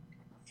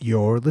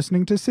You're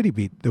listening to City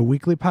Beat, the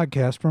weekly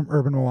podcast from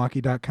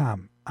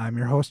UrbanMilwaukee.com. I'm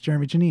your host,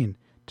 Jeremy Janine.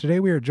 Today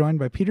we are joined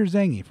by Peter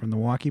Zangi from the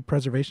Milwaukee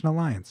Preservation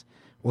Alliance.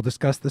 We'll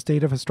discuss the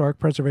state of historic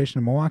preservation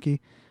in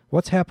Milwaukee,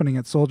 what's happening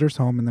at Soldiers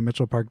Home in the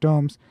Mitchell Park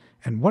Domes,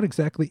 and what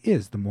exactly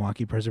is the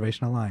Milwaukee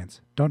Preservation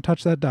Alliance. Don't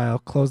touch that dial,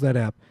 close that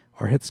app,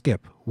 or hit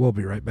skip. We'll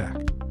be right back.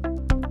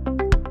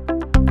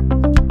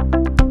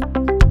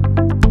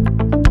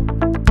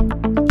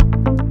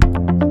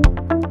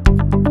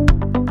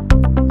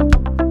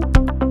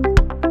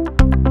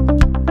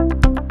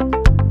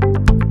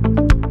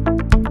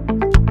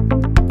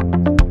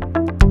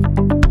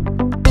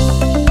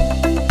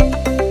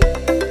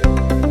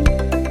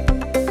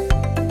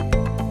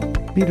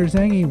 Peter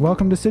Zangi,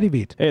 welcome to City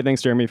Beat. Hey,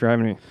 thanks, Jeremy, for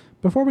having me.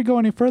 Before we go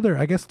any further,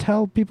 I guess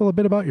tell people a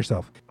bit about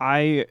yourself.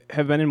 I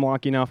have been in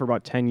Milwaukee now for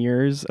about 10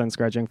 years. Since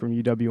graduating from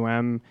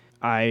UWM,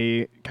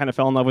 I kind of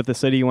fell in love with the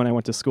city when I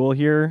went to school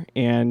here,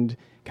 and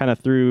kind of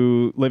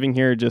through living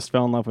here, just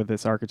fell in love with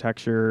its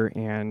architecture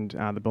and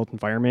the built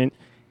environment,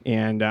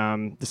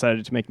 and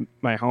decided to make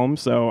my home.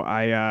 So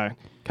I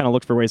kind of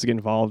looked for ways to get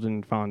involved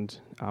and found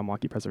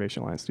Milwaukee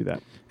Preservation Alliance to do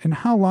that. And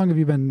how long have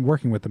you been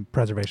working with the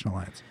Preservation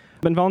Alliance?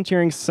 I've been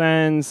volunteering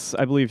since,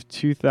 I believe,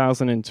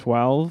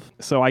 2012.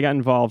 So I got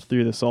involved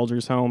through the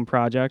Soldiers Home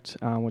project,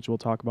 which we'll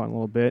talk about in a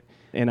little bit.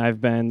 And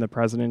I've been the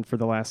president for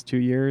the last 2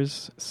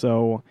 years.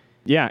 So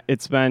yeah,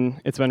 it's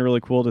been really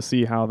cool to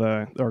see how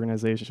the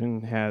organization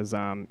has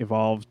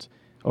evolved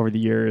over the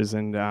years.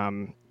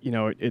 And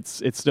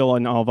it's still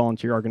an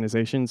all-volunteer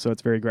organization, so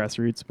it's very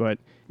grassroots. But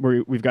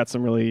we've got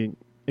some really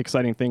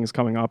exciting things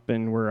coming up,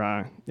 and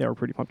we're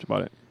pretty pumped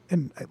about it.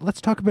 And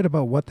let's talk a bit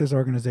about what this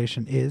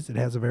organization is. It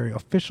has a very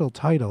official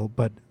title,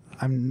 but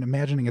I'm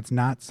imagining it's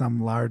not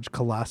some large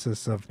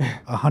colossus of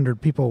 100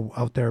 people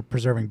out there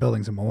preserving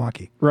buildings in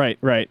Milwaukee.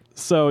 Right.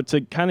 So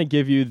to kind of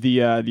give you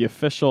the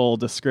official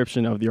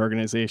description of the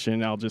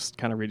organization, I'll just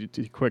kind of read it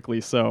to you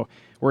quickly. So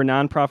we're a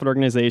nonprofit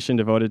organization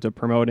devoted to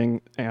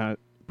promoting and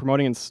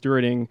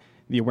stewarding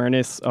the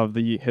awareness of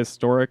the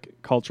historic,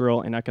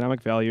 cultural, and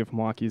economic value of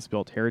Milwaukee's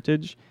built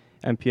heritage.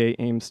 MPA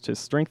aims to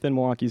strengthen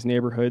Milwaukee's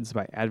neighborhoods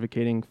by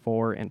advocating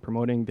for and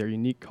promoting their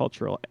unique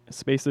cultural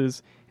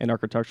spaces and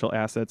architectural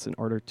assets in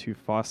order to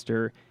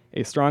foster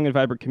a strong and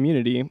vibrant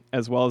community,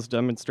 as well as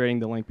demonstrating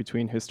the link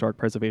between historic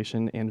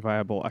preservation and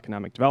viable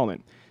economic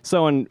development.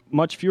 So in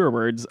much fewer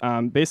words,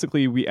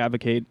 basically we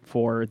advocate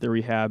for the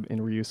rehab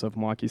and reuse of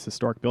Milwaukee's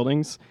historic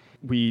buildings.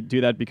 We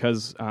do that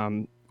because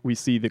we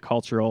see the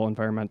cultural,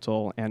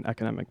 environmental, and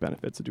economic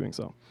benefits of doing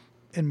so.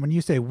 And when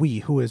you say we,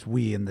 who is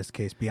we in this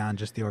case, beyond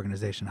just the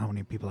organization? How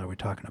many people are we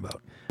talking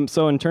about?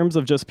 So in terms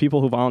of just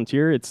people who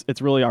volunteer, it's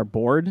really our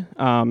board.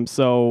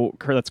 So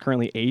that's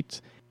currently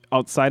 8.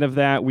 Outside of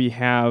that, we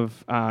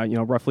have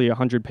roughly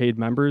 100 paid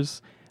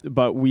members.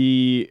 But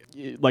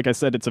like I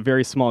said, it's a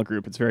very small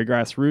group. It's very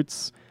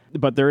grassroots.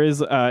 But there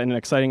is an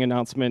exciting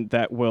announcement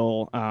that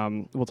we'll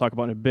talk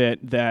about in a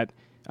bit that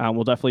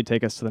will definitely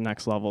take us to the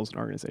next level as an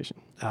organization.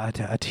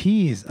 A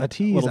tease. I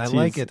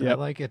like it. Yep. I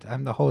like it.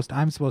 I'm the host.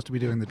 I'm supposed to be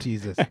doing the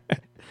teases.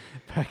 But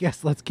I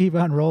guess let's keep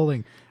on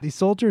rolling. The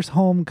Soldiers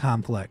Home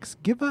Complex.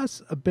 Give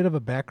us a bit of a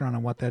background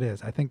on what that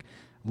is. I think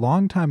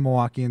longtime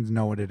Milwaukeeans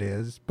know what it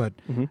is, but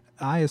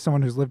I, as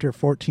someone who's lived here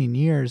 14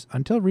 years,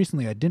 until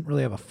recently, I didn't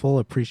really have a full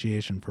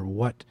appreciation for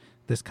what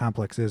this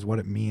complex is, what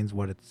it means,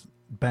 what it's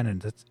been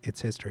in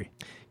its history.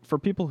 For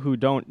people who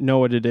don't know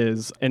what it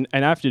is, and I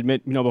have to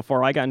admit,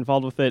 before I got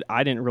involved with it,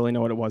 I didn't really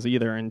know what it was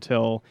either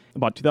until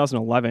about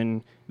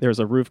 2011. There was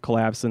a roof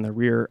collapse in the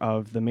rear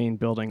of the main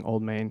building,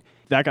 Old Main.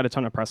 That got a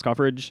ton of press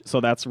coverage, so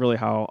that's really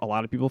how a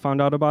lot of people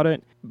found out about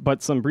it.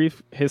 But some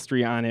brief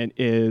history on it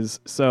is,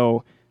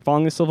 so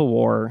following the Civil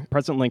War,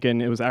 President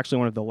Lincoln, it was actually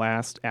one of the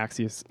last acts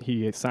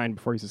he signed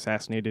before he was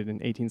assassinated in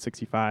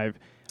 1865,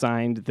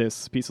 signed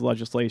this piece of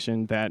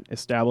legislation that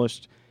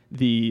established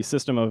the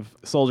system of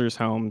soldiers'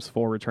 homes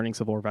for returning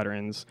Civil War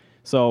veterans.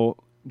 So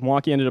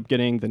Milwaukee ended up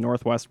getting the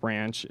Northwest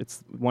branch.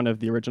 It's one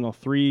of the original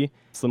 3.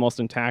 It's the most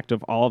intact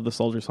of all of the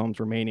soldiers' homes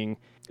remaining.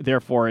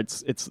 Therefore,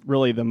 it's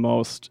really the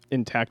most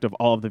intact of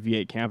all of the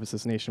VA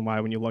campuses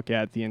nationwide when you look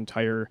at the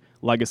entire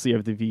legacy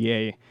of the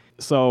VA.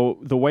 So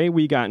the way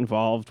we got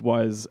involved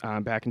was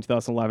back in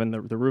 2011,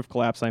 the roof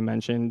collapse I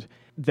mentioned.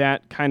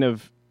 That kind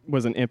of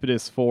was an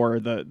impetus for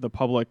the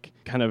public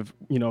kind of,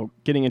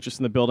 getting interested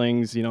in the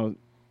buildings,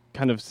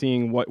 kind of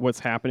seeing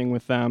what's happening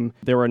with them.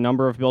 There were a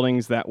number of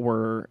buildings that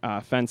were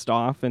fenced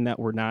off and that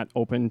were not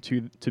open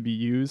to be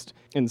used.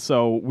 And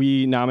so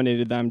we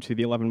nominated them to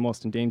the 11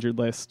 most endangered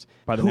list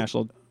by the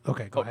National...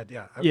 Okay, go ahead.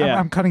 Yeah.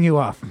 I'm cutting you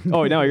off.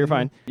 Oh, no, you're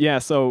fine. Yeah,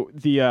 so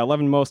the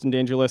 11 most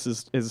endangered list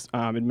is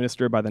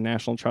administered by the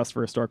National Trust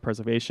for Historic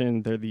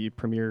Preservation. They're the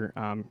premier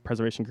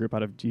preservation group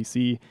out of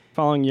D.C.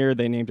 Following year,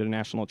 they named it a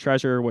national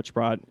treasure, which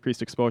brought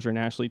increased exposure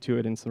nationally to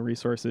it and some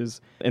resources.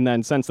 And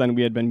then since then,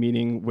 we had been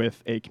meeting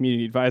with a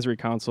community advisory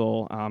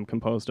council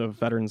composed of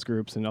veterans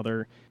groups and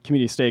other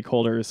community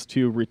stakeholders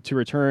to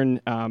return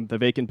the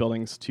vacant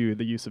buildings to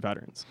the use of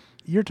veterans.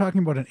 You're talking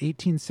about an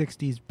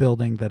 1860s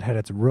building that had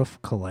its roof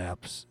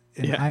collapse.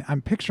 And yeah.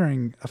 I'm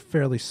picturing a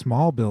fairly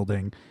small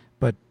building,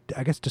 but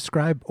I guess,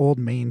 describe Old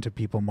Main to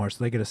people more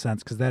so they get a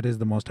sense, because that is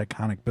the most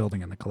iconic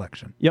building in the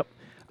collection. Yep.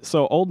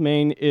 So Old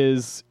Main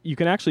is, you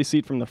can actually see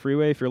it from the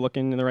freeway if you're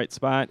looking in the right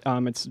spot.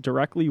 It's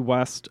directly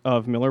west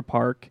of Miller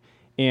Park.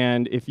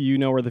 And if you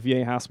know where the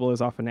VA hospital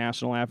is off of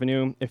National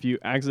Avenue, if you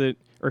enter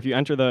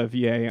the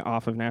VA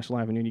off of National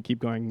Avenue and you keep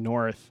going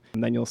north,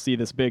 and then you'll see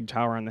this big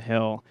tower on the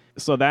hill.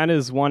 So that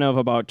is one of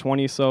about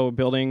 20 so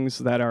buildings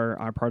that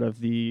are part of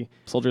the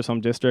Soldiers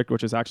Home District,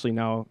 which is actually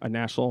now a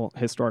National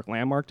Historic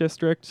Landmark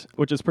District,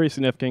 which is pretty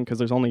significant because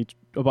there's only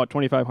about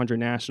 2,500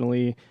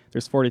 nationally.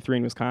 There's 43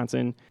 in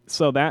Wisconsin.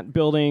 So that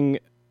building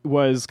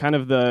was kind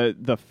of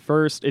the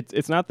first,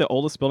 it's not the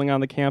oldest building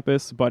on the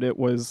campus, but it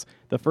was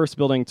the first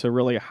building to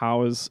really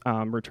house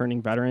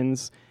returning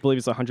veterans. I believe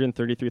it's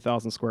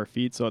 133,000 square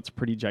feet, so it's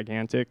pretty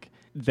gigantic.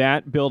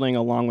 That building,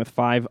 along with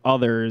 5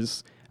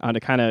 others, to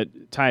kind of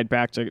tie it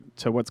back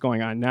to what's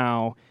going on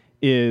now,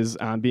 is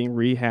being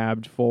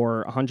rehabbed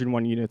for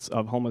 101 units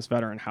of homeless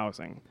veteran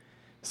housing.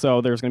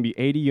 So there's going to be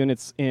 80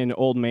 units in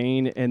Old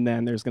Main, and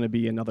then there's going to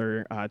be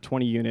another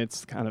 20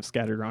 units kind of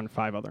scattered around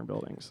 5 other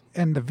buildings.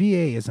 And the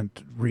VA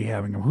isn't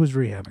rehabbing them. Who's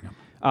rehabbing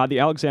them? The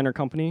Alexander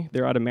Company,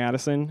 they're out of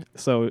Madison.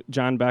 So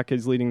John Beck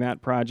is leading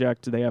that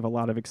project. They have a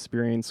lot of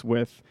experience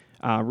with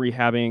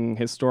rehabbing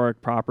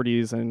historic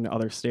properties in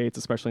other states,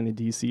 especially in the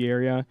D.C.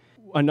 area.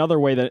 Another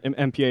way that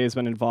MPA has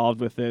been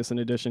involved with this, in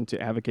addition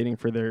to advocating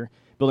for their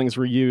buildings'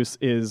 reuse,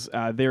 is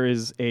there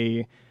is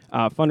a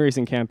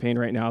fundraising campaign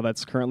right now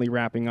that's currently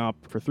wrapping up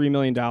for $3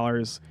 million,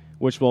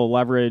 which will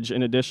leverage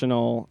an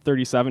additional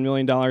 $37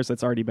 million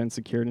that's already been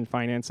secured in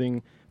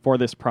financing for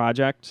this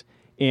project,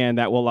 and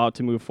that will allow it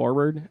to move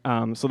forward.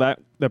 So that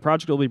the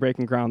project will be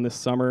breaking ground this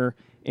summer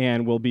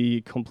and will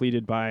be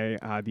completed by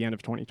the end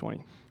of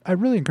 2020. I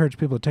really encourage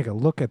people to take a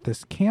look at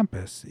this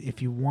campus.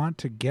 If you want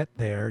to get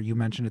there, you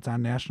mentioned it's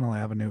on National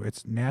Avenue.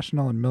 It's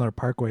National and Miller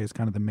Parkway is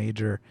kind of the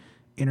major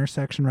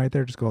intersection right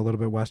there. Just go a little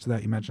bit west of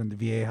that. You mentioned the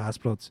VA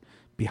hospital. It's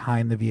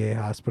behind the VA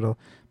hospital.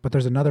 But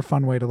there's another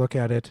fun way to look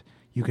at it.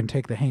 You can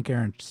take the Hank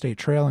Aaron State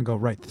Trail and go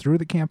right through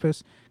the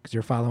campus because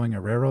you're following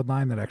a railroad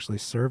line that actually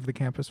served the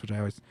campus, which I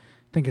always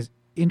think is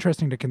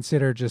interesting to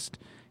consider. Just,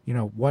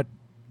 what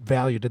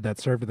value did that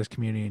serve to this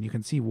community? And you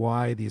can see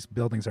why these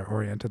buildings are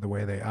oriented the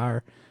way they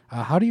are.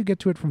 How do you get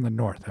to it from the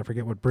north? I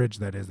forget what bridge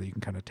that is that you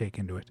can kind of take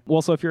into it.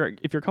 Well, so if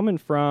you're coming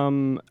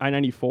from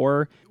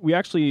I-94, we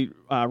actually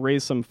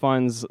raised some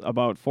funds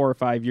about 4 or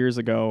 5 years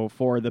ago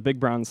for the big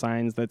brown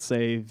signs that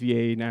say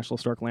VA National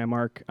Historic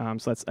Landmark.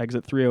 So that's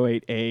exit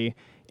 308A,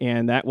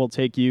 and that will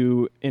take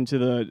you into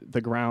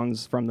the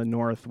grounds from the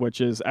north,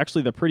 which is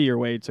actually the prettier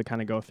way to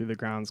kind of go through the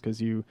grounds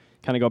because you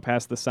kind of go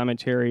past the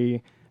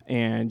cemetery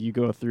and you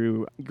go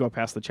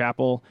past the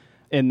chapel.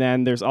 And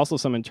then there's also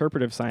some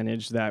interpretive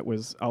signage that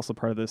was also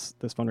part of this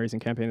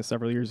fundraising campaign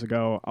several years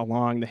ago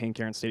along the Hank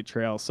Aaron State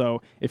Trail.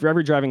 So if you're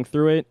ever driving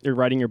through it or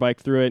riding your bike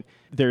through it,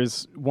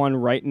 there's one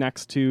right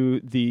next to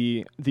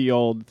the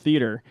old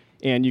theater,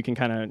 and you can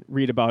kind of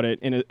read about it.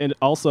 And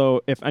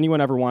also, if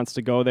anyone ever wants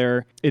to go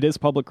there, it is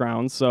public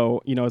grounds.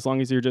 So, as long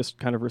as you're just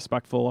kind of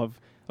respectful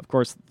of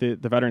course, the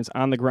veterans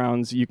on the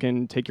grounds, you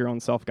can take your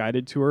own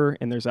self-guided tour,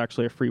 and there's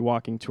actually a free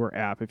walking tour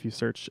app if you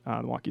search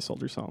the Milwaukee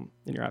Soldiers Home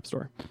in your app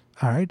store.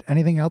 All right.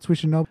 Anything else we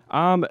should know?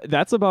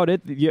 That's about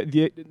it.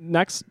 The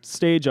next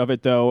stage of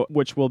it, though,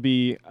 which will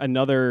be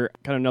another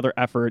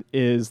effort,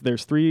 is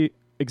there's 3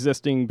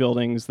 existing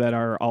buildings that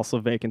are also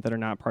vacant that are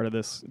not part of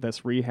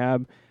this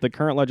rehab. The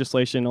current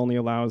legislation only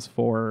allows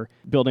for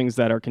buildings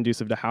that are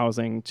conducive to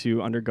housing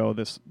to undergo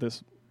this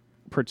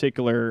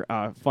particular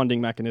funding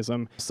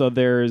mechanism. So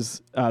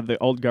there's the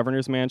old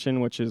governor's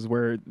mansion, which is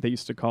where they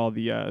used to call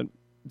the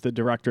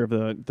director of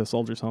the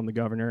Soldiers Home the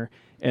governor,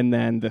 and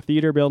then the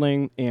theater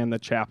building and the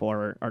chapel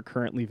are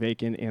currently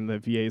vacant, and the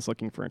VA is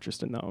looking for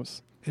interest in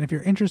those. And if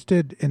you're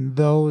interested in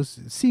those,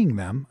 seeing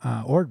them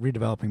or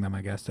redeveloping them,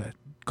 I guess,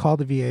 call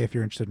the VA if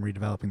you're interested in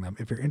redeveloping them.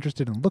 If you're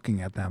interested in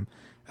looking at them,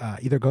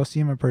 either go see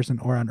them in person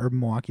or on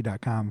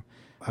urbanmilwaukee.com.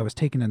 I was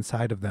taken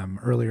inside of them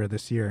earlier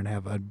this year and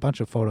have a bunch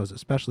of photos,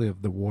 especially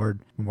of the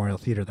Ward Memorial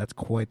Theater. That's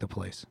quite the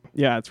place.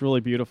 Yeah, it's really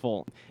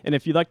beautiful. And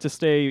if you'd like to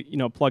stay,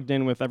 plugged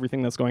in with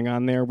everything that's going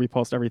on there, we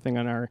post everything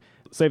on our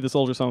Save the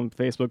Soldiers Home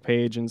Facebook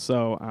page, and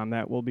so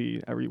that will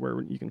be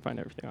everywhere you can find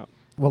everything out.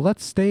 Well,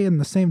 let's stay in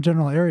the same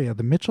general area,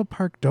 the Mitchell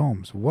Park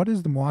Domes. What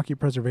does the Milwaukee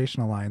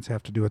Preservation Alliance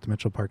have to do with the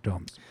Mitchell Park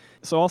Domes?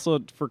 So also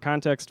for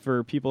context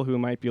for people who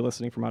might be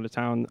listening from out of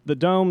town, the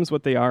domes,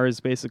 what they are is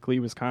basically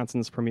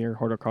Wisconsin's premier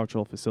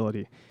horticultural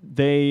facility.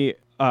 They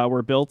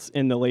were built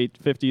in the late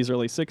 50s,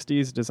 early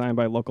 60s, designed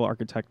by local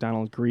architect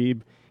Donald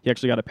Grebe. He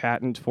actually got a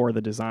patent for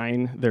the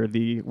design. They're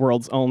the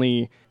world's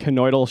only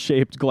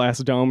conoidal-shaped glass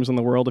domes in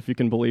the world, if you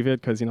can believe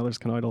it, because, there's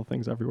conoidal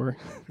things everywhere.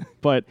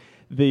 But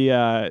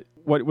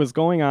what was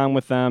going on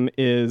with them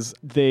is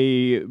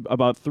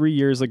about 3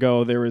 years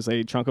ago, there was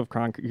a chunk of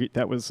concrete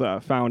that was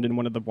found in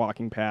one of the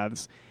walking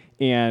paths.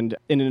 And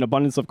in an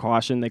abundance of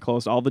caution, they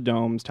closed all the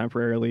domes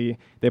temporarily.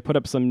 They put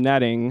up some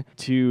netting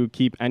to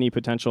keep any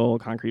potential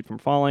concrete from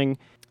falling.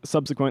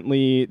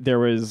 Subsequently, there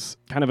was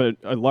kind of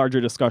a larger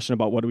discussion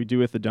about what do we do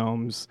with the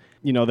domes.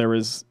 There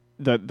was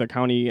the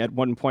county at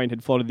one point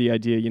had floated the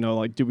idea,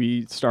 like, do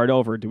we start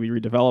over? Do we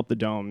redevelop the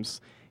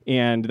domes?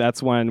 And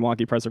that's when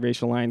Milwaukee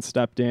Preservation Alliance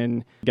stepped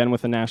in, again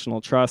with the National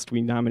Trust.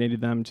 We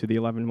nominated them to the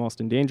 11 most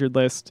endangered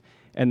list,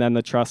 and then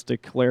the trust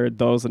declared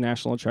those a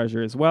national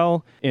treasure as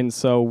well. And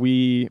so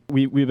we've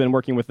been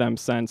working with them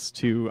since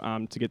to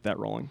get that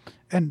rolling.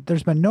 And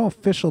there's been no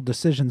official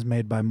decisions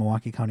made by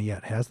Milwaukee County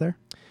yet, has there?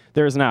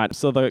 There is not.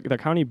 So the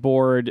county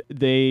board,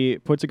 they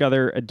put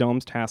together a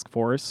domes task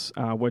force,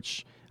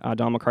 which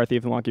Don McCarthy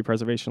of the Milwaukee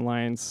Preservation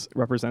Alliance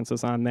represents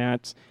us on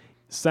that.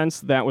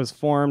 Since that was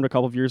formed a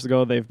couple of years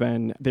ago,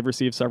 they've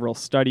received several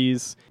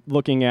studies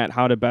looking at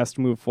how to best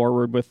move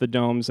forward with the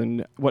domes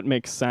and what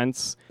makes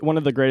sense. One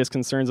of the greatest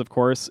concerns, of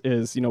course,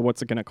 is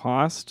what's it going to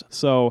cost.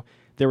 So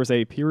there was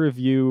a peer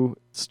review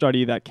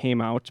study that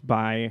came out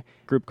by a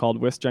group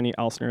called Wisjeni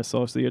Elsner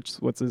Associates,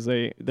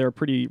 they're a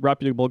pretty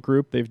reputable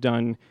group. They've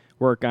done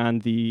work on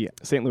the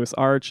St. Louis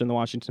Arch and the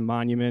Washington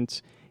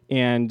Monument,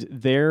 and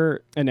their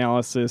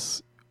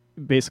analysis,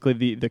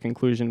 basically the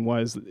conclusion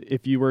was,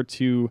 if you were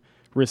to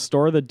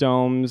restore the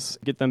domes,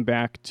 get them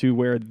back to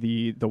where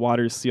the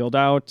water is sealed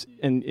out,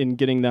 and in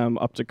getting them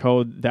up to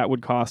code, that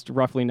would cost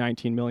roughly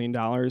 $19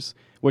 million,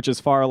 which is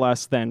far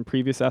less than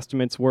previous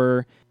estimates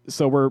were.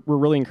 So we're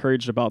really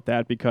encouraged about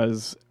that,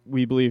 because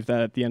we believe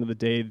that at the end of the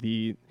day,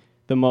 the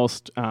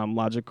most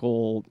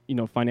logical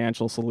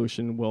financial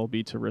solution will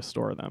be to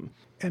restore them.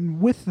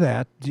 And with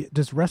that,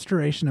 does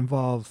restoration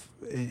involve,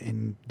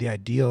 in the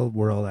ideal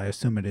world, I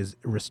assume it is,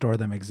 restore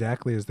them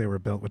exactly as they were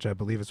built, which I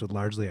believe is with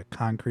largely a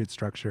concrete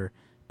structure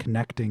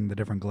connecting the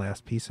different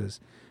glass pieces.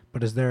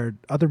 But is there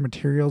other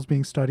materials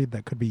being studied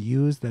that could be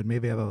used that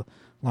maybe have a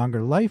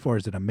longer life, or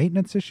is it a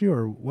maintenance issue,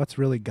 or what's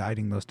really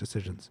guiding those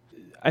decisions?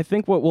 I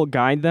think what will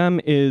guide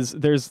them is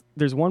there's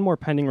one more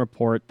pending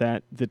report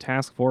that the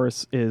task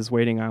force is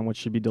waiting on, which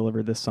should be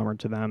delivered this summer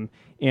to them,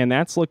 and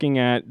that's looking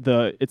at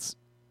it's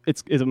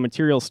a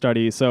material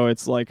study. So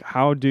it's like,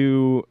 how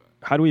do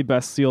we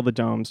best seal the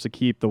domes to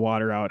keep the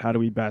water out? How do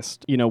we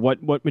best,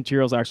 what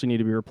materials actually need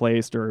to be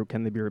replaced, or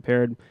can they be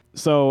repaired?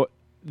 So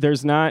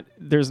there's not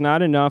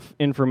enough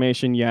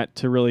information yet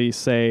to really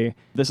say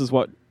this is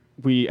what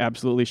we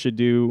absolutely should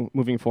do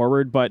moving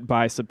forward. But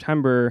by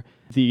September,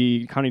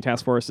 the county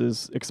task force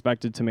is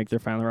expected to make their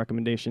final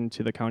recommendation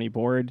to the county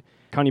board.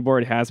 County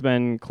board has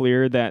been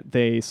clear that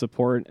they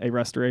support a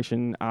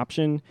restoration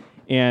option,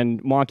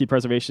 and Milwaukee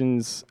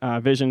Preservation's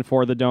vision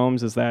for the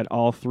domes is that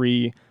all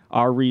three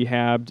are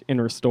rehabbed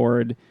and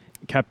restored,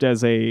 kept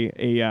as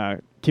a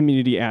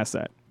community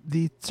asset.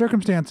 The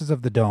circumstances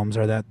of the domes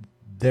are that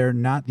they're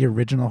not the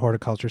original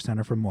horticulture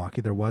center for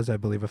Milwaukee. There was, I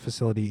believe, a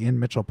facility in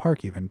Mitchell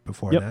Park even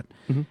before that.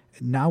 Mm-hmm.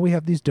 Now we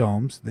have these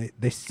domes.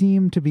 They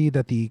seem to be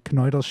that the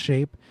conoidal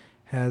shape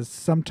has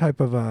some type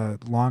of a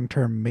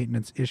long-term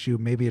maintenance issue.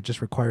 Maybe it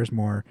just requires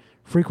more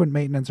frequent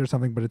maintenance or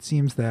something, but it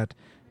seems that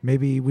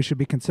maybe we should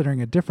be considering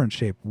a different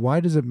shape. Why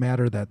does it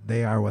matter that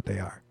they are what they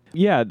are?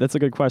 Yeah, that's a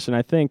good question.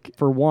 I think,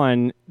 for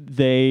one,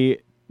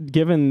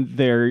 given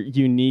their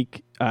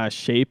unique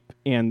shape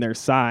and their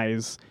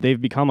size,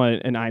 they've become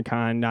an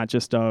icon, not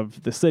just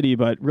of the city,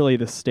 but really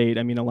the state.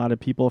 I mean, a lot of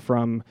people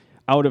from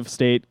out of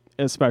state,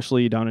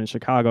 especially down in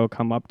Chicago,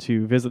 come up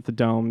to visit the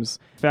domes.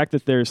 The fact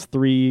that there's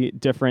 3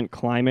 different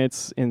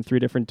climates in 3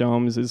 different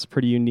domes is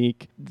pretty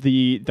unique.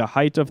 The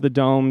height of the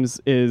domes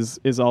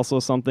is also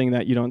something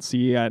that you don't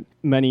see at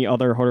many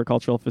other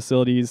horticultural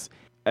facilities.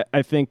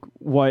 I think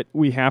what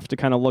we have to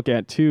kind of look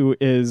at too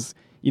is,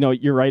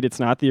 you're right, it's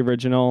not the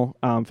original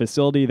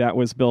facility that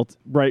was built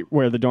right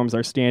where the domes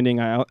are standing.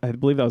 I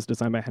believe that was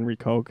designed by Henry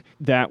Koch.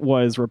 That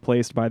was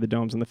replaced by the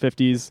domes in the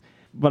 50s.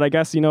 But I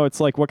guess, it's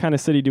like, what kind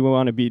of city do we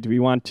want to be? Do we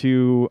want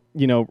to,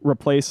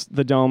 replace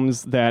the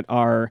domes that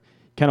are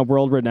kind of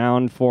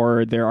world-renowned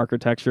for their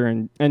architecture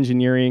and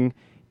engineering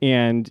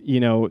and,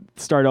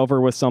 start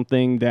over with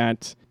something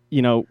that,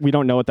 we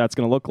don't know what that's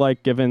going to look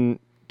like given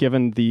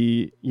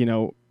the,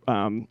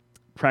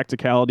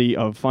 practicality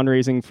of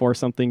fundraising for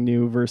something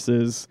new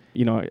versus,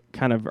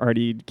 kind of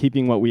already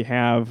keeping what we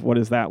have? What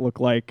does that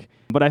look like?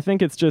 But I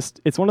think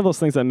it's one of those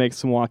things that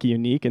makes Milwaukee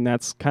unique, and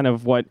that's kind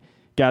of what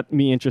got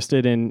me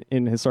interested in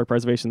historic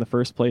preservation in the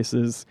first place.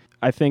 Is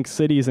I think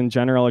cities in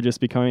general are just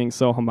becoming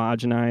so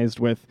homogenized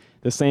with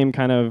the same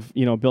kind of,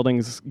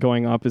 buildings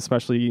going up,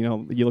 especially,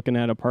 you're looking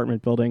at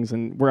apartment buildings,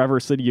 and wherever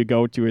city you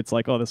go to, it's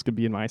like, oh, this could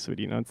be in my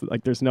city. It's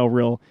like there's no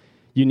real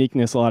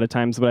uniqueness a lot of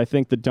times. But I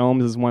think the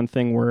domes is one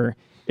thing where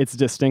it's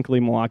distinctly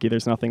Milwaukee.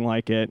 There's nothing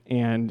like it.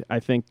 And I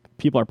think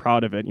people are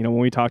proud of it. When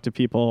we talk to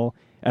people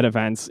at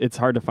events, it's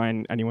hard to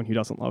find anyone who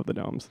doesn't love the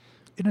domes.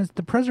 And has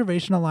the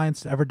Preservation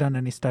Alliance ever done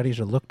any studies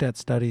or looked at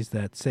studies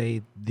that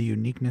say the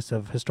uniqueness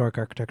of historic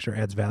architecture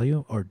adds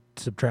value or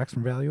subtracts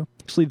from value?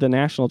 Actually, the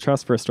National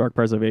Trust for Historic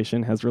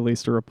Preservation has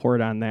released a report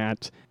on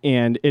that.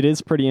 And it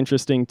is pretty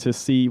interesting to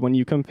see when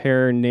you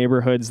compare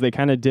neighborhoods. They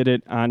kind of did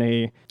it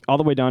on all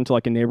the way down to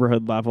like a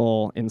neighborhood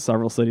level in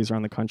several cities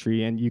around the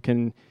country. And you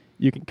can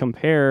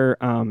compare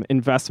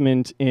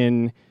investment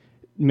in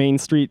Main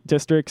Street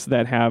districts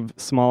that have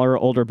smaller,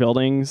 older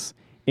buildings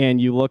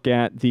and you look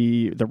at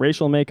the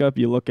racial makeup,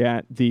 you look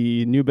at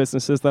the new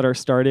businesses that are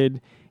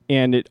started,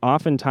 and it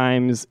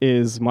oftentimes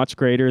is much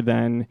greater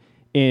than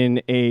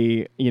in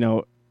a,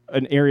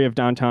 an area of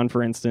downtown,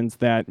 for instance,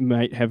 that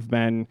might have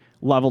been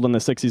leveled in the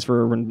 60s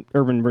for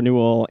urban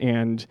renewal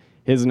and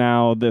is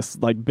now this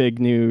like big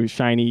new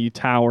shiny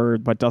tower,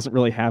 but doesn't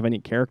really have any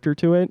character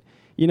to it,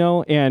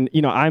 and,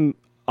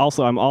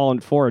 I'm all in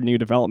for new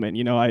development.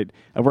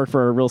 I work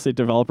for a real estate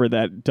developer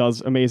that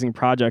does amazing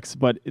projects,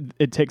 but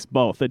it takes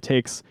both. It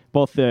takes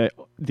both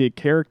the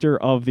character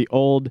of the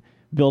old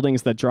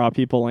buildings that draw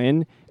people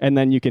in, and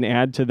then you can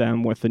add to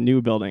them with the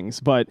new buildings.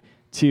 But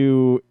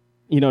to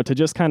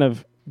just kind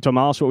of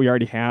demolish what we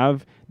already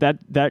have,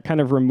 that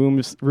kind of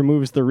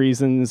removes the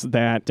reasons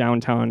that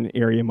downtown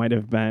area might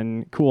have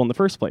been cool in the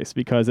first place,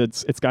 because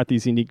it's got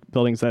these unique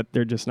buildings that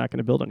they're just not going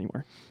to build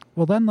anymore.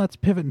 Well, then let's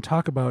pivot and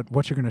talk about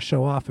what you're going to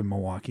show off in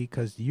Milwaukee,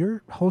 because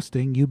you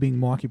being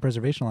Milwaukee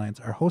Preservation Alliance,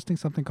 are hosting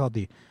something called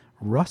the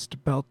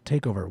Rust Belt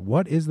Takeover.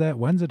 What is that?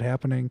 When's it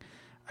happening?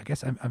 I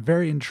guess I'm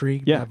very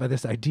intrigued by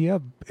this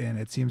idea, and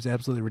it seems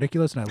absolutely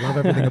ridiculous, and I love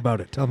everything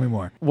about it. Tell me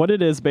more. What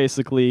it is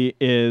basically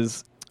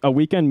is a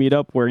weekend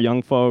meetup where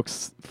young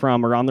folks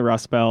from around the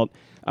Rust Belt.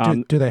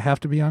 Do they have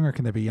to be young, or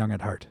can they be young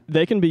at heart?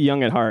 They can be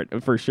young at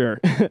heart, for sure.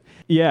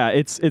 Yeah,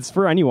 it's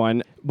for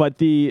anyone. But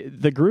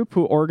the group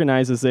who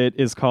organizes it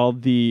is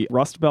called the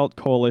Rust Belt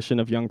Coalition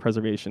of Young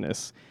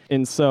Preservationists.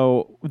 And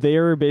so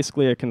they're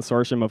basically a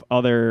consortium of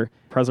other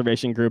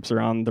preservation groups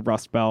around the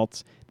Rust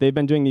Belt. They've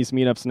been doing these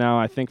meetups now,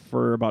 I think,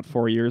 for about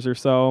 4 years or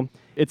so.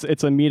 It's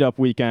a meetup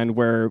weekend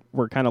where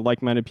kind of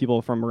like-minded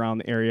people from around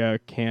the area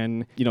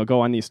can, go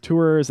on these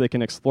tours. They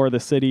can explore the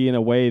city in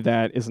a way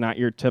that is not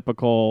your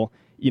typical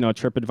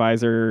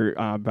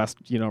TripAdvisor best,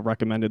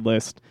 recommended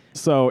list.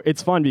 So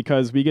it's fun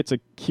because we get to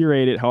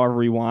curate it however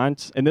we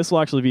want. And this will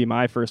actually be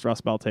my first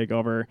Rust Belt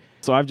takeover.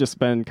 So I've just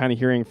been kind of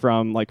hearing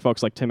from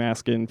folks like Tim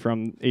Askin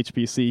from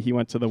HPC. He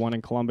went to the one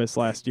in Columbus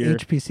last year.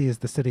 HPC is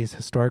the city's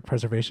Historic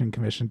Preservation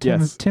Commission.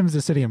 Yes. Tim's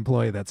a city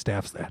employee that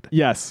staffs that.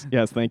 Yes,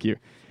 thank you.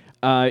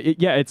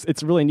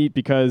 It's really neat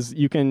because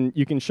you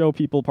can show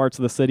people parts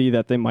of the city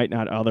that they might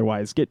not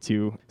otherwise get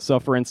to. So,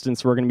 for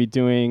instance, we're going to be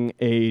doing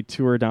a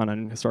tour down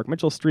on Historic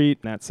Mitchell Street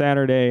that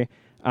Saturday.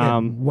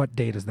 What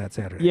date is that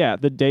Saturday? Yeah,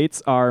 the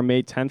dates are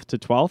May 10th to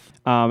 12th,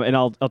 and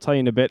I'll tell you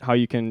in a bit how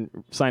you can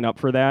sign up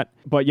for that.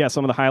 But yeah,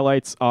 some of the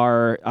highlights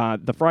are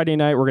the Friday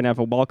night, we're going to have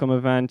a welcome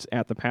event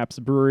at the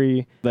Pabst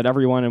Brewery that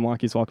everyone in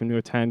Milwaukee is welcome to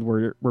attend.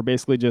 We're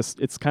basically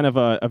it's kind of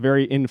a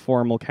very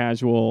informal,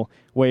 casual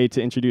way to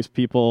introduce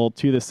people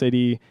to the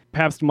city.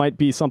 Pabst might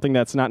be something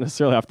that's not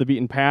necessarily off the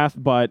beaten path,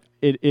 but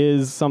it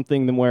is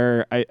something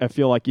where I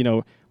feel like,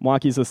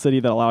 Milwaukee's a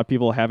city that a lot of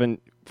people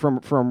haven't,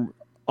 from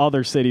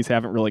other cities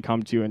haven't really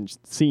come to and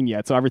seen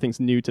yet. So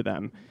everything's new to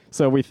them.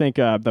 So we think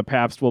the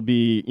Pabst will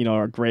be,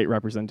 a great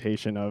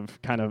representation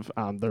of kind of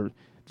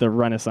the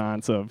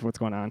renaissance of what's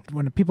going on.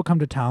 When people come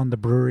to town, the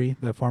brewery,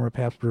 the former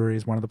Pabst Brewery,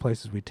 is one of the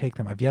places we take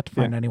them. I've yet to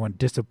find anyone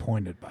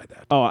disappointed by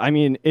that. Oh, I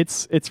mean,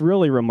 it's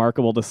really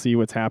remarkable to see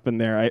what's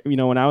happened there.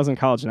 When I was in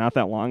college not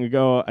that long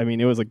ago, I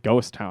mean, it was a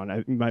ghost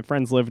town. My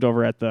friends lived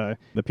over at the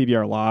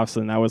PBR Lofts,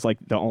 and that was like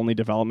the only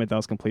development that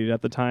was completed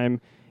at the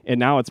time. And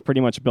now it's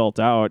pretty much built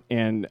out.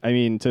 And I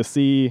mean, to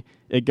see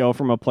it go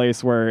from a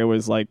place where it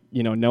was like,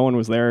 no one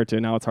was there to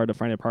now it's hard to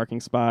find a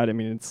parking spot. I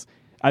mean,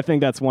 I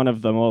think that's one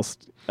of the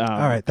most. All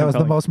right. That was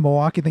the most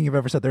Milwaukee thing you've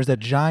ever said. There's a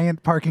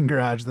giant parking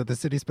garage that the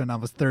city spent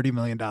almost $30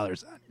 million on.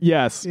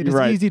 Yes. It is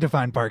easy to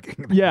find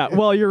parking. Yeah.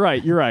 Well, you're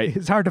right.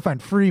 It's hard to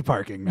find free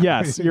parking now.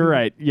 Yes, you're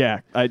right. Yeah.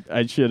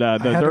 I should. I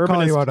had to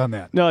call you out on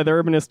that. No, the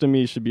urbanist in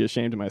me should be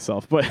ashamed of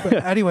myself. But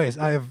anyways,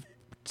 I have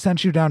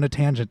sent you down a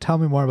tangent. Tell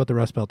me more about the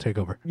Rust Belt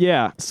Takeover.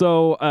 Yeah.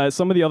 So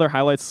some of the other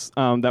highlights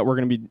that we're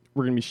going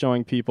to be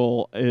showing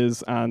people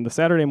is on the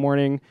Saturday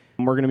morning.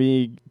 We're going to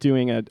be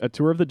doing a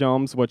tour of the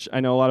domes, which I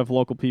know a lot of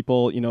local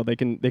people, they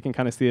can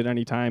kind of see it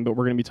any time. But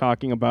we're going to be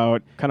talking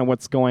about kind of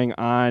what's going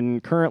on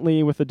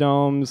currently with the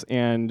domes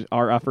and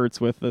our efforts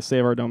with the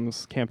Save Our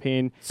Domes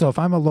campaign. So if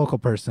I'm a local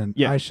person,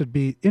 I should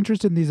be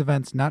interested in these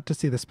events, not to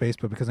see the space,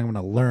 but because I'm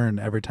going to learn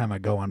every time I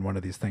go on one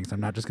of these things. I'm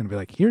not just going to be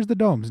like, here's the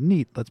domes,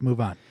 neat, let's move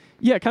on.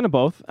 Yeah, kind of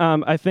both.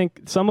 I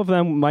think some of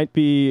them might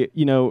be,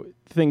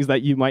 things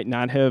that you might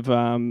not have,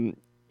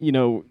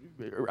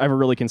 ever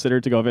really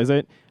considered to go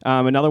visit.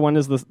 Another one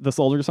is the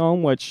Soldiers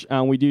Home, which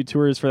we do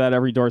tours for that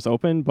every door's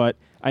open. But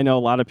I know a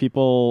lot of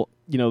people,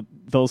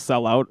 those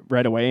sell out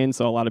right away. And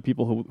so a lot of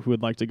people who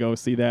would like to go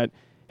see that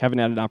haven't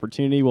had an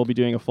opportunity. We'll be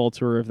doing a full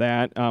tour of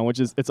that,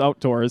 it's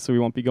outdoors, so we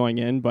won't be going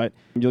in, but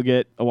you'll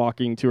get a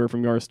walking tour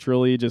from yours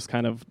truly, just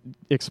kind of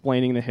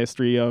explaining the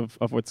history of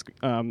what's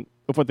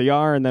of what they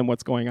are and then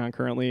what's going on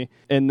currently.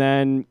 And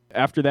then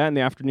after that in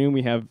the afternoon,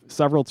 we have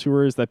several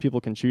tours that people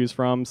can choose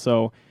from.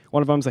 So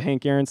one of them is a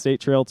Hank Aaron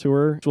State Trail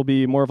tour, which will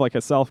be more of like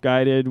a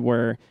self-guided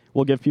where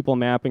we'll give people a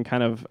map and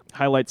kind of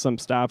highlight some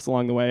stops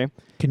along the way.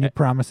 Can you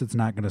promise it's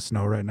not going to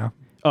snow right now?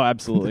 Oh,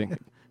 absolutely.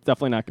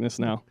 Definitely not going to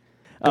snow.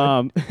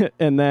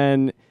 And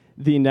then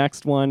the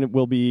next one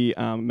will be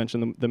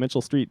mentioned the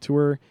Mitchell Street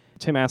tour.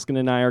 Tim Askin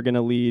and I are going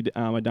to lead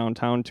a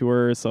downtown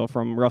tour. So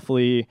from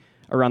roughly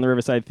around the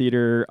Riverside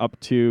Theater up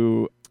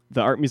to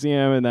the Art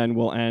Museum, and then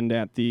we'll end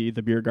at the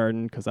beer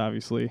garden, because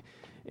obviously.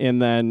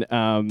 And then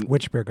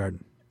Which beer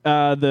garden?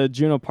 the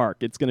Juneau Park.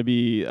 It's going to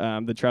be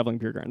the traveling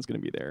beer garden is going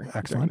to be there.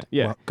 Excellent.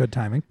 Yeah. Well, good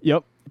timing.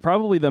 Yep.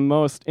 Probably the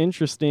most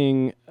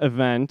interesting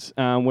event,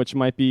 which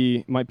might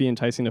be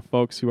enticing to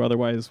folks who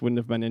otherwise wouldn't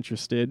have been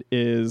interested,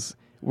 is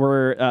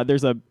where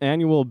there's a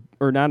annual,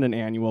 or not an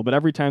annual, but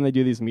every time they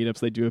do these meetups,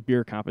 they do a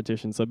beer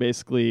competition. So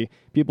basically,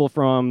 people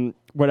from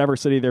whatever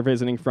city they're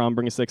visiting from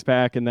bring a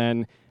 6-pack, and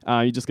then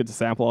you just get to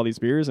sample all these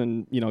beers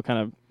and, kind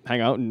of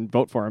hang out and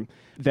vote for them.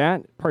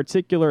 That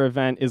particular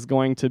event is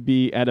going to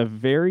be at a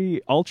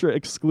very ultra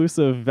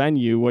exclusive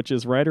venue, which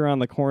is right around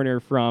the corner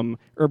from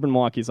Urban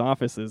Milwaukee's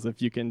offices. If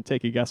you can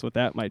take a guess what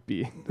that might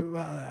be.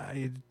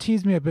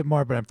 Tease me a bit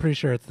more, but I'm pretty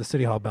sure it's the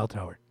City Hall Bell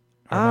Tower.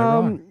 Or am I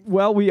wrong?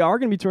 Well, we are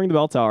going to be touring the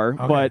Bell Tower,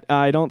 Okay. but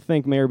I don't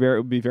think Mayor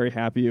Barrett would be very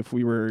happy if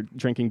we were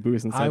drinking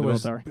booze inside I the Bell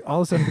was Tower. all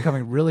of a sudden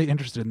becoming really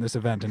interested in this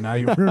event, and now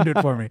you ruined it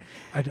for me.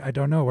 I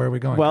don't know. Where are we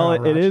going? Well,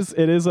 Carl it Roch?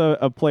 is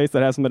a place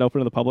that hasn't been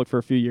open to the public for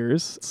a few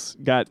years. It's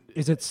got,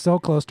 Is it so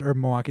close to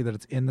Urban Milwaukee that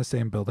it's in the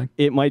same building?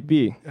 it might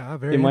be.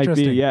 Very It might be,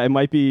 interesting. yeah. It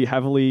might be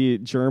heavily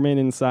German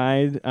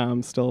inside.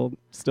 Still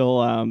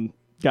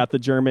got the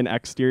German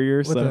exterior,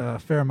 With so a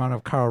fair amount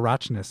of Carl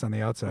Rochness on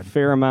the outside.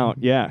 fair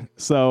amount, yeah.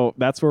 So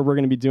that's where we're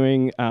going to be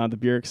doing the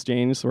beer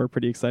exchange. So we're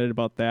pretty excited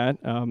about that.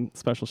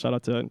 Special shout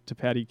out to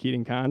Patty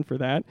Keating Kahn for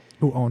that.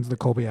 Who owns the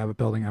Colby Abbott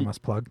building, I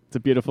must plug. It's a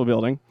beautiful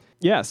building.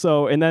 Yeah.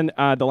 So, and then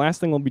the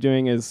last thing we'll be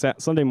doing is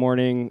Sunday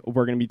morning,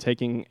 we're going to be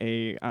taking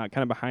a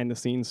kind of behind the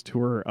scenes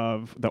tour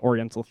of the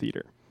Oriental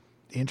Theater.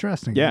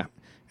 Interesting. Yeah.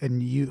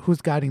 And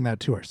who's guiding that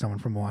tour? Someone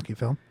from Milwaukee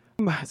Film?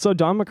 So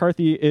Don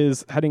McCarthy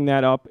is heading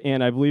that up,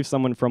 and I believe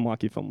someone from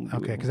Milwaukee Film.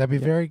 Okay, because I'd be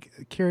very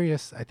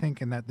curious, I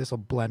think, and that this will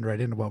blend right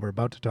into what we're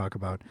about to talk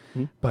about,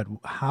 but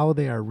how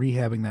they are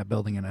rehabbing that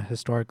building in a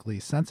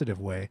historically sensitive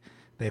way.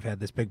 They've had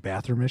this big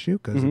bathroom issue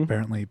because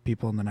apparently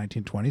people in the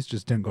 1920s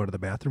just didn't go to the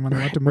bathroom when they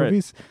went to Right.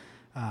 movies.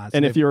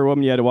 And if you were a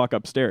woman, you had to walk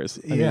upstairs.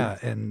 I mean,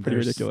 and pretty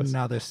there's ridiculous.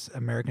 now this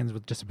Americans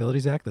with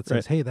Disabilities Act that says,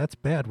 Right. hey, that's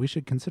bad. We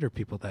should consider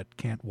people that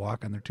can't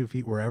walk on their 2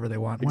 feet wherever they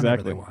want,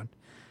 whenever they Exactly. want.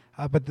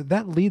 But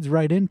that leads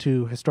right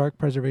into historic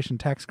preservation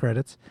tax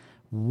credits.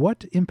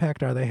 What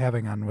impact are they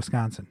having on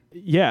Wisconsin?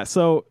 Yeah,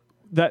 so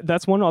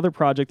that's one other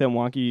project that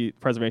Milwaukee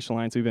Preservation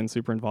Alliance we've been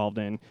super involved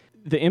in.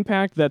 The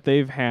impact that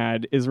they've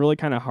had is really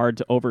kind of hard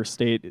to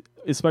overstate,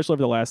 especially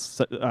over the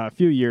last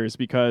few years,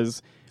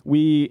 because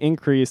we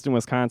increased in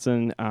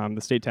Wisconsin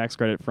the state tax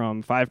credit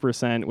from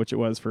 5%, which it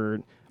was for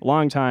a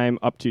long time,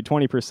 up to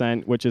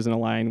 20%, which is in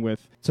line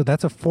with. So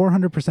that's a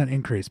 400%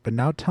 increase. But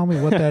now tell me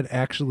what that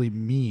actually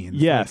means.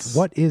 Yes. Like,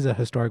 what is a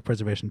historic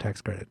preservation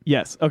tax credit?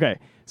 Yes. Okay.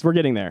 So we're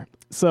getting there.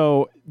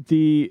 So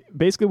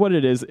basically what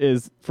it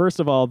is first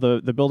of all,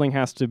 the building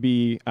has to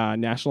be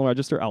National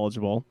Register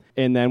eligible.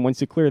 And then once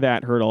you clear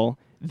that hurdle,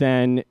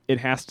 then it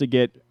has to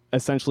get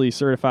essentially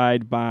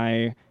certified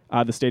by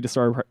the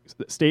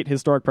State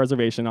Historic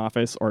Preservation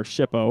Office, or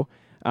SHPO,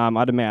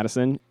 out of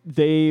Madison.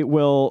 They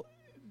will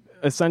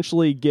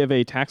essentially give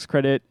a tax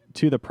credit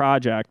to the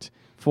project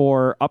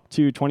for up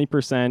to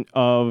 20%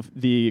 of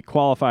the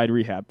qualified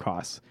rehab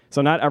costs.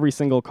 So not every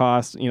single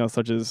cost,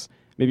 such as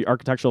maybe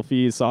architectural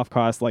fees, soft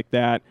costs like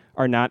that,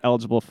 are not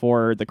eligible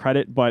for the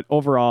credit, but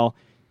overall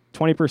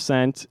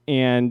 20%.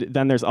 And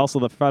then there's also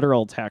the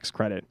federal tax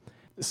credit.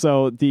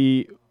 So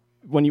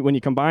when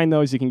you combine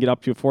those, you can get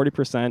up to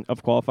 40%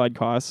 of qualified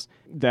costs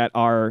that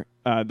are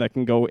that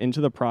can go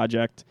into the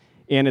project.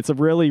 And it's a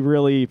really,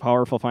 really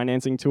powerful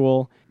financing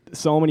tool.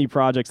 So many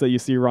projects that you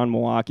see around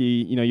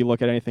Milwaukee, you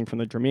look at anything from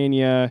the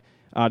Germania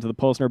to the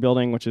Posner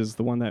building, which is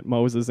the one that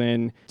Moe's is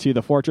in, to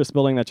the Fortress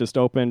building that just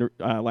opened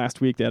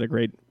last week. They had a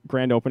great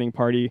grand opening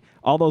party.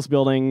 All those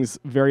buildings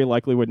very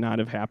likely would not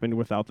have happened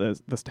without the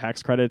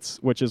tax credits,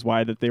 which is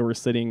why that they were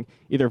sitting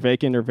either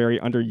vacant or very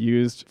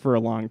underused for a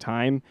long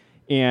time.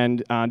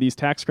 And these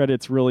tax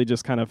credits really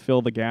just kind of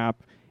fill the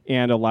gap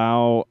and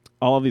allow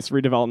all of this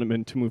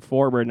redevelopment to move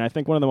forward. And I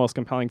think one of the most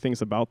compelling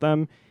things about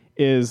them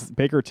is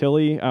Baker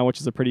Tilly,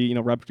 which is a pretty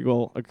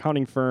reputable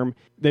accounting firm.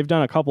 They've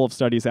done a couple of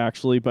studies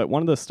actually, but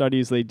one of the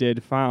studies they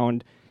did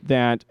found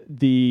that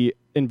the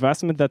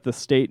investment that the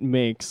state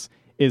makes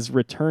is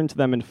returned to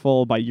them in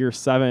full by year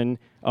 7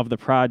 of the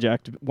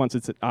project once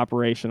it's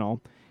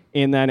operational.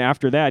 And then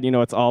after that,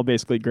 it's all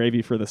basically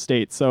gravy for the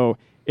state. So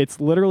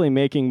it's literally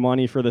making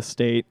money for the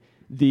state.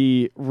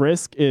 The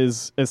risk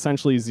is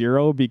essentially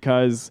zero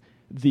because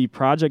the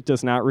project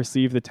does not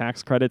receive the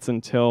tax credits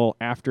until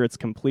after it's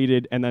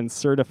completed and then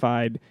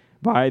certified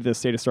by the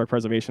State Historic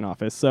Preservation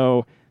Office.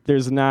 So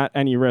there's not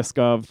any risk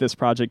of this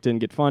project didn't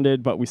get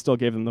funded, but we still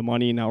gave them the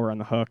money. Now we're on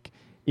the hook.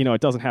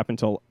 It doesn't happen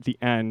until the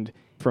end.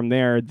 From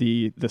there,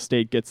 the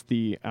state gets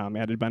the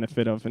added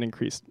benefit of an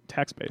increased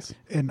tax base.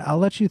 And I'll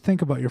let you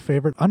think about your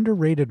favorite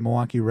underrated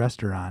Milwaukee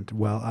restaurant.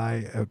 Well,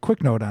 a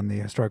quick note on the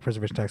historic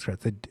preservation tax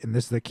credits, and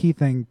this is the key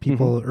thing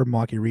people or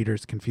Milwaukee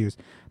readers confuse.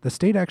 The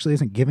state actually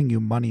isn't giving you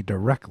money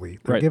directly.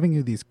 They're Right. giving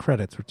you these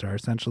credits, which are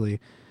essentially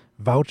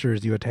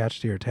vouchers you attach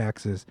to your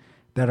taxes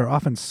that are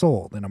often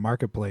sold in a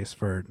marketplace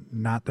for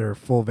not their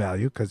full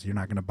value, because you're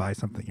not going to buy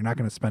something. You're not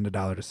going to spend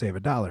 $1 to save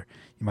 $1.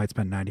 You might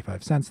spend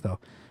 95 cents though.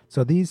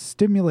 So these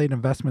stimulate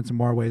investments in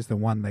more ways than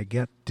one. They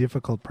get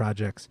difficult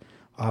projects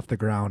off the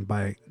ground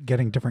by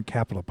getting different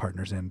capital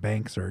partners in,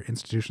 banks or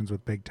institutions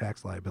with big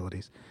tax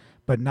liabilities.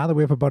 But now that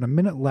we have about a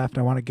minute left,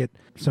 I want to get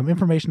some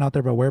information out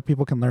there about where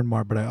people can learn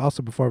more. But I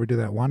also, before we do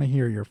that, want to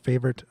hear your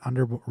favorite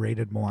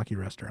underrated Milwaukee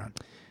restaurant.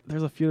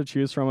 There's a few to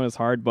choose from, and it's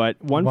hard,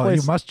 but one Well,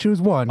 place... you must choose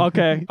one.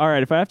 Okay, all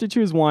right. If I have to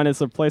choose one,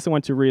 it's a place I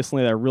went to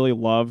recently that I really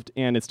loved,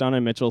 and it's down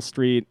on Mitchell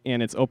Street,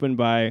 and it's opened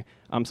by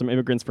some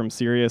immigrants from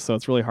Syria, so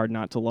it's really hard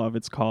not to love.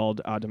 It's called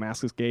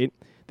Damascus Gate.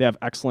 They have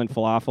excellent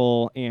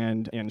falafel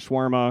and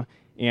shawarma,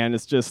 and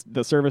it's just,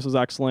 the service was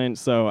excellent,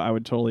 so I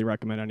would totally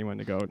recommend anyone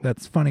to go.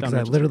 That's funny, because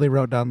I literally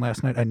wrote down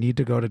last night, I need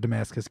to go to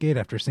Damascus Gate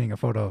after seeing a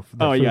photo of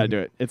the food. You gotta do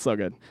it. It's so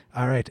good.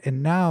 All right,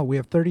 and now we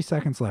have 30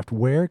 seconds left.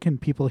 Where can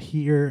people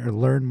hear or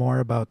learn more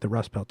about the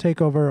Rust Belt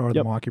Takeover or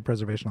the Milwaukee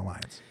Preservation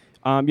Alliance?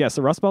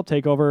 So Rust Belt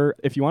Takeover,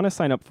 if you want to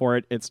sign up for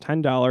it, it's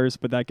 $10,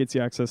 but that gets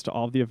you access to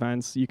all of the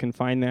events. You can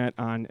find that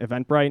on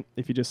Eventbrite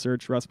if you just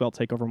search Rust Belt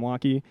Takeover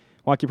Milwaukee.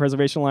 Milwaukee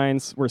Preservation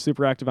Alliance, we're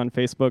super active on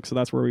Facebook, so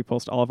that's where we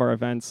post all of our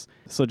events.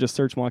 So just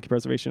search Milwaukee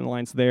Preservation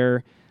Alliance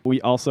there. We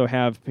also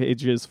have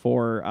pages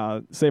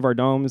for Save Our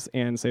Domes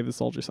and Save the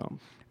Soldiers Home.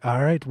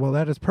 All right, well,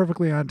 that is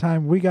perfectly on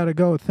time. We got to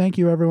go. Thank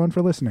you, everyone,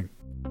 for listening.